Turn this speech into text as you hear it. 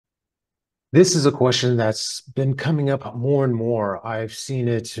This is a question that's been coming up more and more. I've seen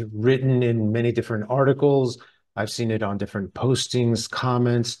it written in many different articles. I've seen it on different postings,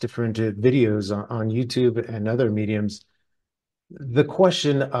 comments, different videos on YouTube and other mediums. The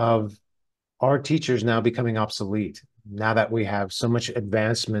question of, are teachers now becoming obsolete now that we have so much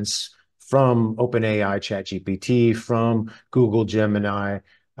advancements from OpenAI, ChatGPT, from Google Gemini,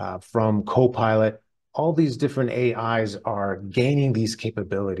 from Copilot? All these different AIs are gaining these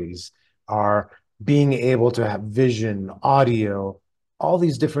capabilities, are being able to have vision, audio, all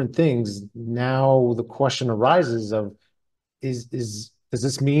these different things. Now the question arises of, is does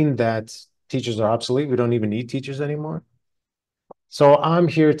this mean that teachers are obsolete? We don't even need teachers anymore? So I'm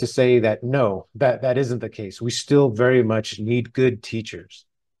here to say that no, that isn't the case. We still very much need good teachers.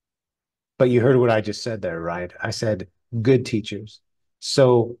 But you heard what I just said there, right? I said good teachers.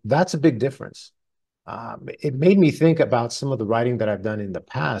 So that's a big difference. It made me think about some of the writing that I've done in the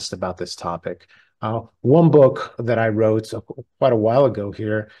past about this topic. One book that I wrote quite a while ago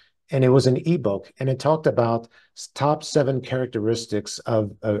here, and it was an ebook, and it talked about top 7 characteristics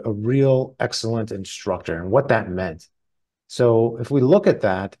of a real excellent instructor and what that meant. So if we look at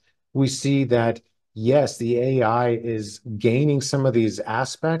that, we see that yes, the AI is gaining some of these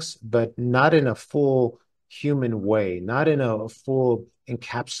aspects, but not in a full human way, not in a full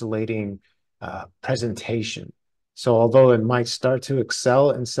encapsulating presentation. So although it might start to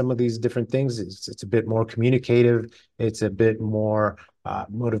excel in some of these different things, it's a bit more communicative, it's a bit more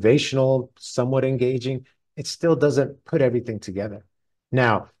motivational, somewhat engaging. It still doesn't put everything together.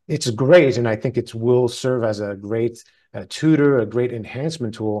 Now, it's great, and I think it will serve as a great tutor, a great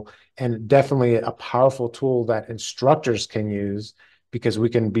enhancement tool, and definitely a powerful tool that instructors can use because we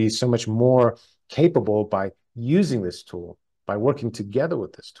can be so much more capable by using this tool, by working together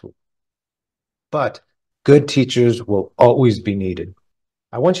with this tool. But good teachers will always be needed.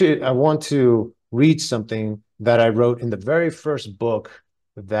 I want to read something that I wrote in the very first book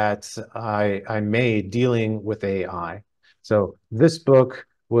that I made dealing with AI. So this book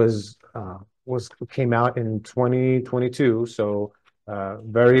was came out in 2022, so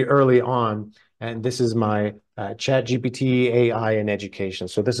very early on. And this is my Chat GPT AI in education.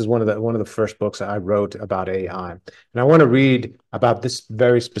 So this is one of the first books that I wrote about AI. And I want to read about this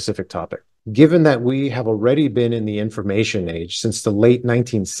very specific topic. Given that we have already been in the information age since the late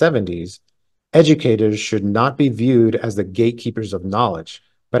 1970s, educators should not be viewed as the gatekeepers of knowledge,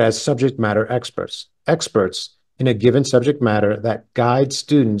 but as subject matter experts. Experts in a given subject matter that guide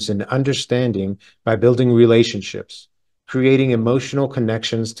students in understanding by building relationships, creating emotional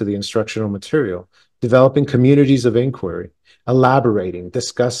connections to the instructional material, developing communities of inquiry, elaborating,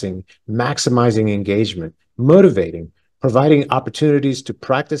 discussing, maximizing engagement, motivating, providing opportunities to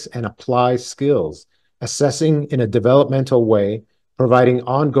practice and apply skills, assessing in a developmental way, providing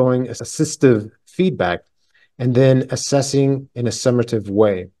ongoing assistive feedback, and then assessing in a summative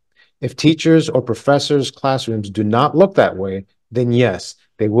way. If teachers or professors' classrooms do not look that way, then yes,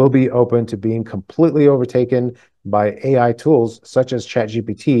 they will be open to being completely overtaken by AI tools such as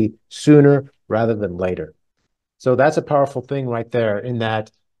ChatGPT sooner rather than later. So that's a powerful thing right there in that,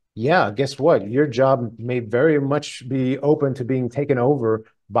 yeah, guess what? Your job may very much be open to being taken over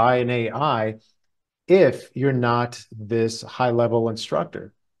by an AI if you're not this high level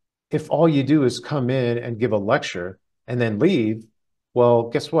instructor. If all you do is come in and give a lecture and then leave, well,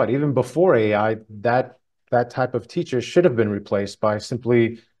 guess what? Even before AI, that type of teacher should have been replaced by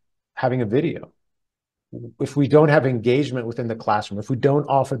simply having a video. If we don't have engagement within the classroom, if we don't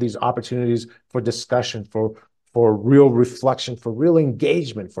offer these opportunities for discussion, for real reflection, for real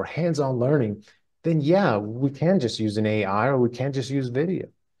engagement, for hands-on learning, then yeah, we can just use an AI or we can just use video.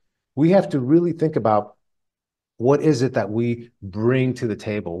 We have to really think about what is it that we bring to the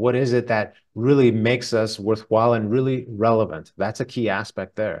table? What is it that really makes us worthwhile and really relevant? That's a key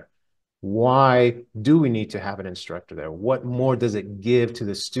aspect there. Why do we need to have an instructor there? What more does it give to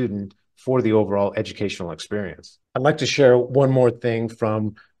the student for the overall educational experience? I'd like to share one more thing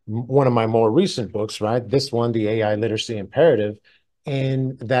from one of my more recent books, right? This one, The AI Literacy Imperative,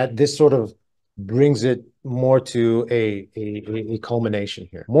 and that this sort of brings it more to a culmination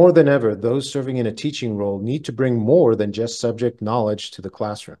here. More than ever, those serving in a teaching role need to bring more than just subject knowledge to the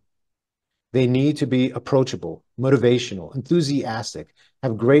classroom. They need to be approachable, motivational, enthusiastic,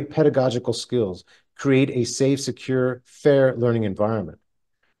 have great pedagogical skills, create a safe, secure, fair learning environment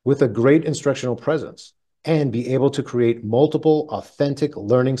with a great instructional presence, and be able to create multiple authentic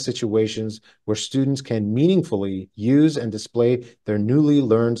learning situations where students can meaningfully use and display their newly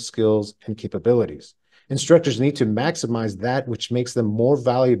learned skills and capabilities. Instructors need to maximize that which makes them more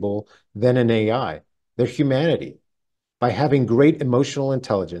valuable than an AI, their humanity, by having great emotional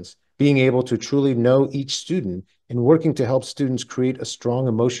intelligence, being able to truly know each student and working to help students create a strong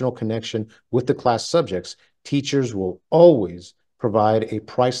emotional connection with the class subjects, teachers will always provide a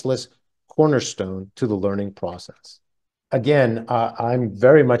priceless cornerstone to the learning process. Again, I'm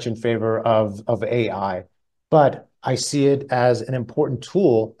very much in favor of AI, but I see it as an important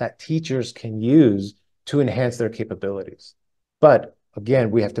tool that teachers can use to enhance their capabilities. But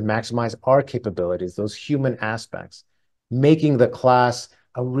again, we have to maximize our capabilities, those human aspects, making the class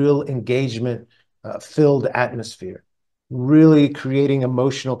a real engagement filled atmosphere, really creating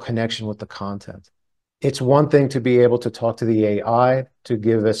emotional connection with the content. It's one thing to be able to talk to the AI, to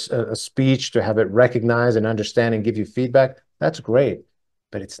give us a speech, to have it recognize and understand and give you feedback. That's great.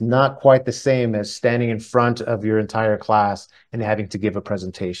 But it's not quite the same as standing in front of your entire class and having to give a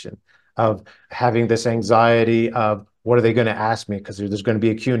presentation, of having this anxiety of what are they going to ask me? Because there's going to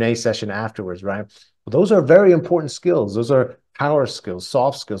be a Q&A session afterwards, right? Well, those are very important skills. Those are power skills,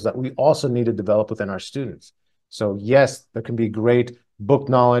 soft skills that we also need to develop within our students. So yes, there can be great book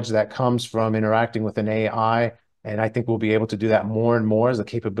knowledge that comes from interacting with an AI. And I think we'll be able to do that more and more as the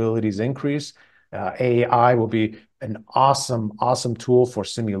capabilities increase. AI will be an awesome, awesome tool for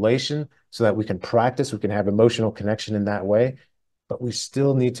simulation so that we can practice, we can have emotional connection in that way. But we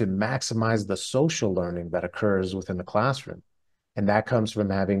still need to maximize the social learning that occurs within the classroom. And that comes from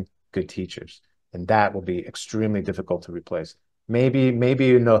having good teachers. And that will be extremely difficult to replace. Maybe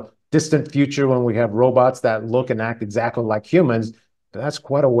in the distant future when we have robots that look and act exactly like humans, that's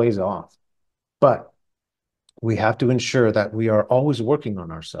quite a ways off. But we have to ensure that we are always working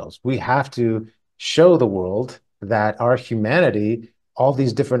on ourselves. We have to show the world that our humanity, all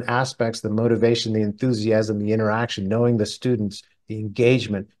these different aspects, the motivation, the enthusiasm, the interaction, knowing the students, the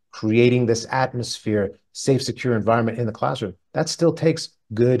engagement, creating this atmosphere, safe, secure environment in the classroom, that still takes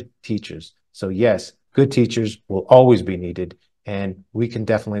good teachers. So yes, good teachers will always be needed, and we can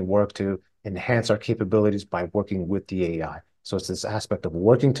definitely work to enhance our capabilities by working with the AI. So it's this aspect of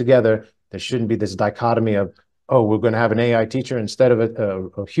working together. There shouldn't be this dichotomy of, oh, we're going to have an AI teacher instead of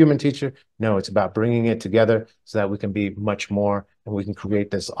a human teacher. No, it's about bringing it together so that we can be much more and we can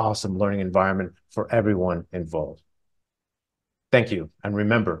create this awesome learning environment for everyone involved. Thank you. And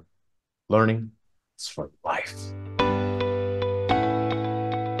remember, learning is for life.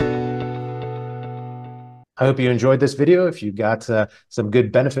 I hope you enjoyed this video. If you got some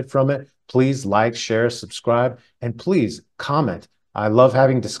good benefit from it, please like, share, subscribe, and please comment. I love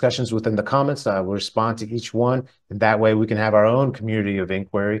having discussions within the comments. I will respond to each one, and that way we can have our own community of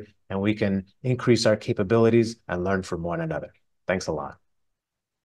inquiry and we can increase our capabilities and learn from one another. Thanks a lot.